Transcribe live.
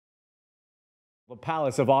The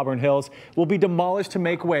Palace of Auburn Hills will be demolished to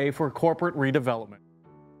make way for corporate redevelopment.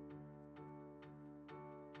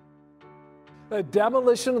 The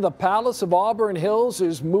demolition of the Palace of Auburn Hills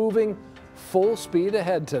is moving full speed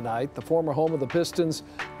ahead tonight. The former home of the Pistons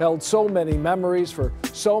held so many memories for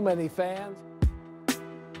so many fans.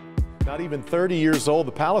 Not even 30 years old,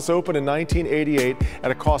 the Palace opened in 1988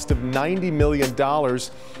 at a cost of $90 million.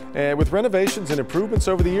 And with renovations and improvements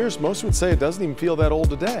over the years, most would say it doesn't even feel that old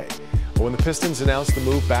today. But when the Pistons announced the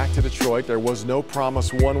move back to Detroit, there was no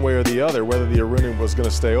promise one way or the other whether the arena was going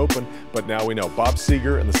to stay open. But now we know Bob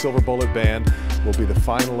Seger and the Silver Bullet Band will be the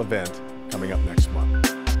final event coming up next month.